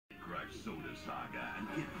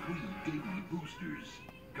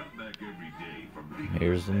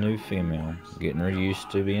Here's the new female, getting her used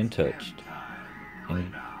to being touched.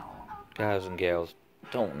 And guys and gals,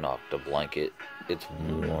 don't knock the blanket. It's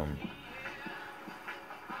warm.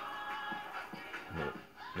 But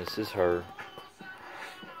this is her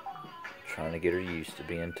trying to get her used to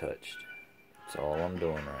being touched. That's all I'm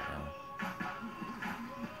doing right now.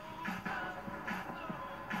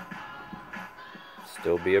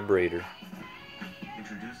 Still be a breeder,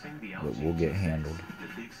 but we'll get handled.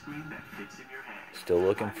 Still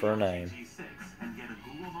looking for a name.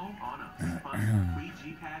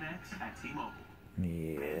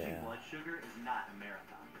 Yeah.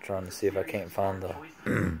 Trying to see if I can't find the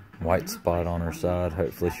white spot on her side.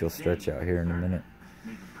 Hopefully she'll stretch out here in a minute.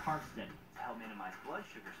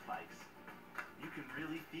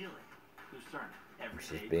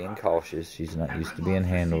 She's being cautious. She's not used to being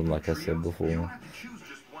handled, like I said before.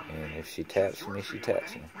 And if she taps me, she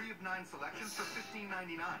taps me.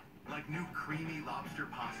 I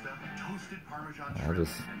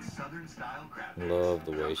just love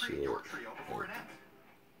the way she looks.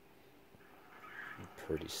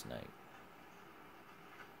 Pretty snake.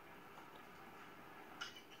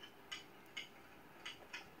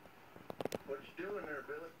 What you doing there,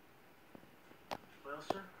 Billy? Well,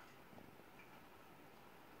 sir,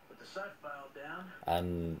 with the site file down,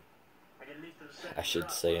 I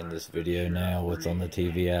should say in this video now, what's on the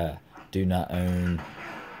TV, I do not own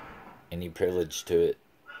any privilege to it.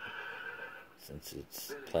 Since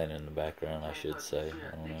it's playing in the background, I should say.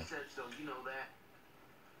 I don't know.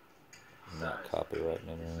 I'm not copyrighting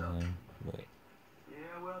it or anything, but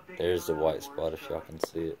there's the white spot if y'all can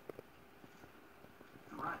see it.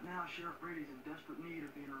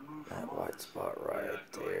 That white spot right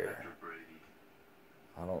there.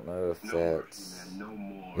 I don't know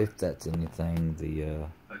if that's anything the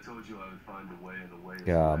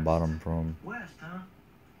guy I bought them from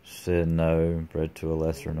said no, bred to a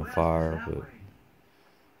lesser in a fire, but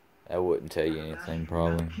that wouldn't tell you anything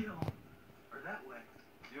probably.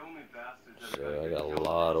 So I got a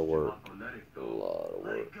lot of work.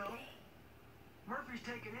 Murphy's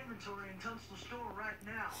taking inventory in Tunstall store right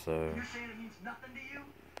now. So, you're saying it means nothing to you?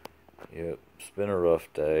 Yep, it's been a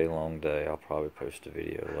rough day, long day. I'll probably post a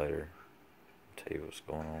video later. Tell you what's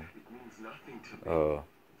going on. It means nothing to me.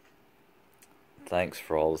 Thanks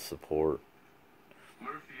for all the support.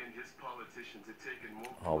 Murphy and his politicians have taken more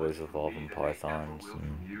Always evolving pythons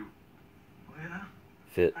and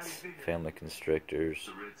Fitz, family constrictors,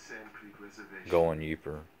 going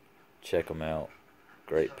Yooper. Check them out.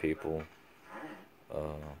 Great people.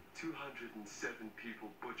 207 people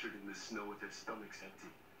butchered in the snow with their stomachs empty.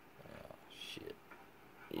 Oh, shit.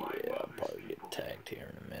 Yeah, I'll probably get tagged here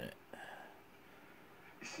in a minute.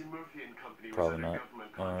 You see, Murphy and Company Probably was not.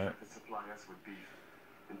 government Alright. contract to supply us with beef.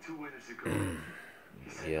 And 2 winters ago,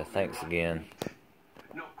 Yeah, thanks again.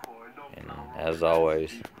 no corn, no And flour, as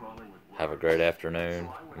always, have a great afternoon,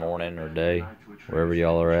 morning, or day, wherever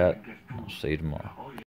y'all are at. I'll see you tomorrow.